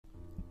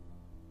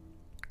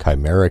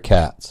Chimera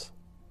Cats,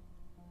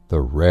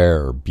 the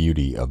rare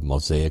beauty of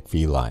Mosaic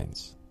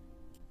felines.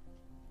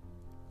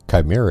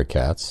 Chimera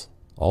cats,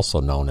 also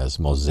known as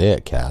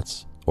Mosaic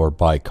cats or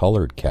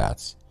bicolored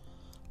cats,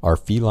 are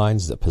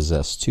felines that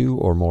possess two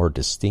or more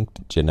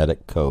distinct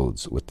genetic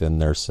codes within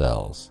their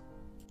cells.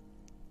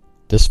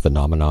 This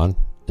phenomenon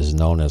is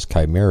known as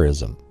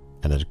chimerism,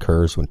 and it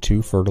occurs when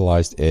two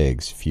fertilized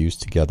eggs fuse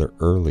together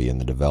early in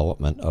the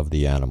development of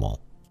the animal.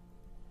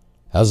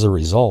 As a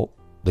result,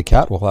 the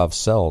cat will have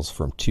cells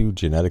from two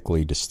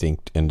genetically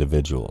distinct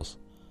individuals,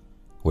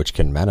 which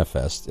can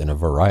manifest in a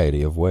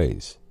variety of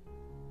ways,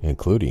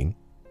 including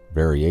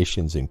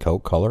variations in coat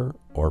color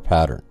or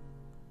pattern.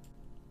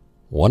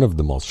 One of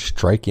the most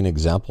striking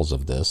examples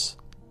of this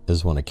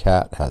is when a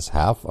cat has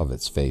half of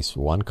its face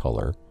one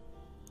color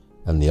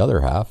and the other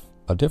half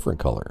a different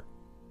color.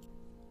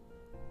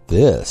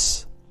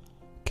 This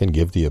can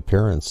give the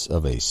appearance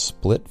of a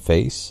split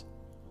face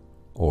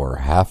or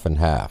half and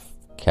half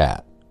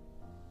cat.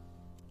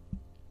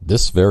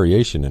 This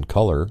variation in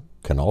color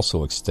can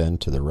also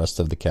extend to the rest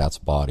of the cat's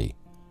body,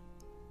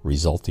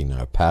 resulting in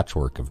a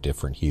patchwork of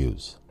different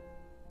hues.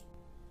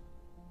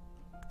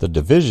 The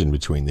division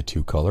between the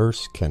two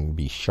colors can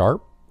be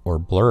sharp or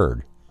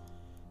blurred,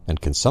 and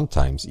can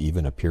sometimes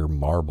even appear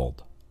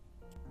marbled.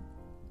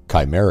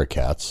 Chimera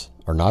cats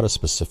are not a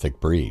specific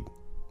breed,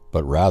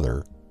 but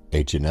rather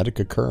a genetic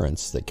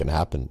occurrence that can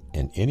happen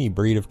in any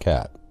breed of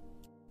cat.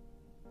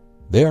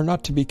 They are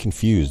not to be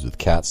confused with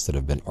cats that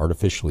have been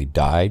artificially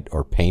dyed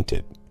or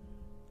painted,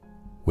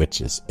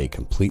 which is a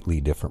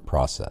completely different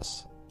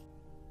process.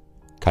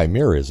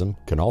 Chimerism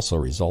can also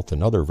result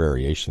in other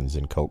variations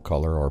in coat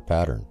color or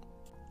pattern.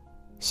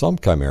 Some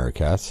chimera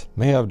cats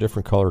may have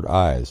different colored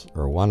eyes,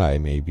 or one eye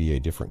may be a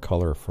different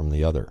color from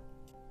the other.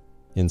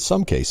 In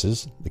some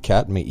cases, the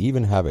cat may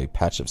even have a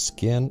patch of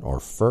skin or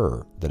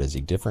fur that is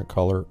a different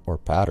color or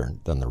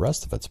pattern than the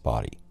rest of its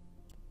body.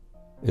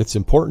 It's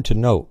important to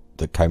note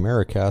that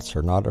chimera cats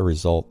are not a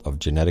result of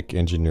genetic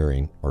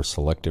engineering or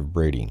selective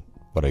breeding,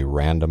 but a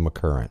random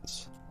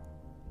occurrence.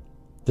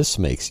 This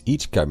makes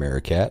each chimera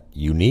cat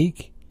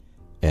unique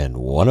and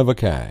one of a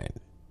kind.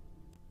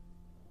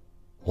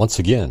 Once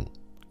again,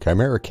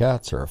 chimera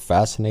cats are a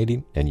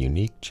fascinating and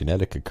unique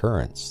genetic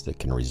occurrence that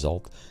can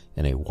result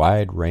in a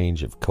wide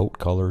range of coat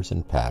colors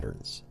and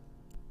patterns.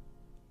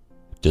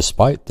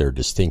 Despite their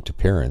distinct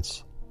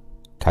appearance,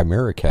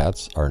 chimera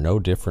cats are no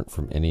different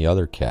from any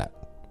other cat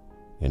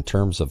in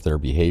terms of their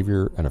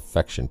behavior and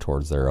affection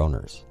towards their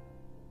owners.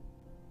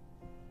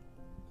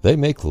 They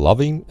make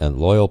loving and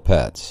loyal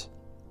pets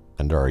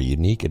and are a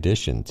unique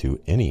addition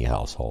to any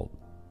household.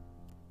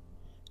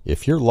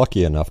 If you're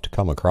lucky enough to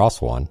come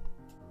across one,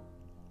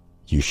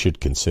 you should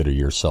consider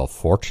yourself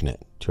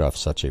fortunate to have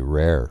such a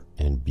rare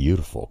and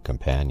beautiful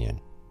companion.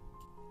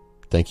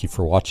 Thank you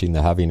for watching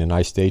the Having a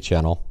Nice Day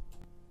channel.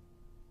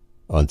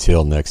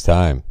 Until next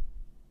time,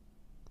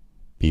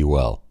 be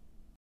well.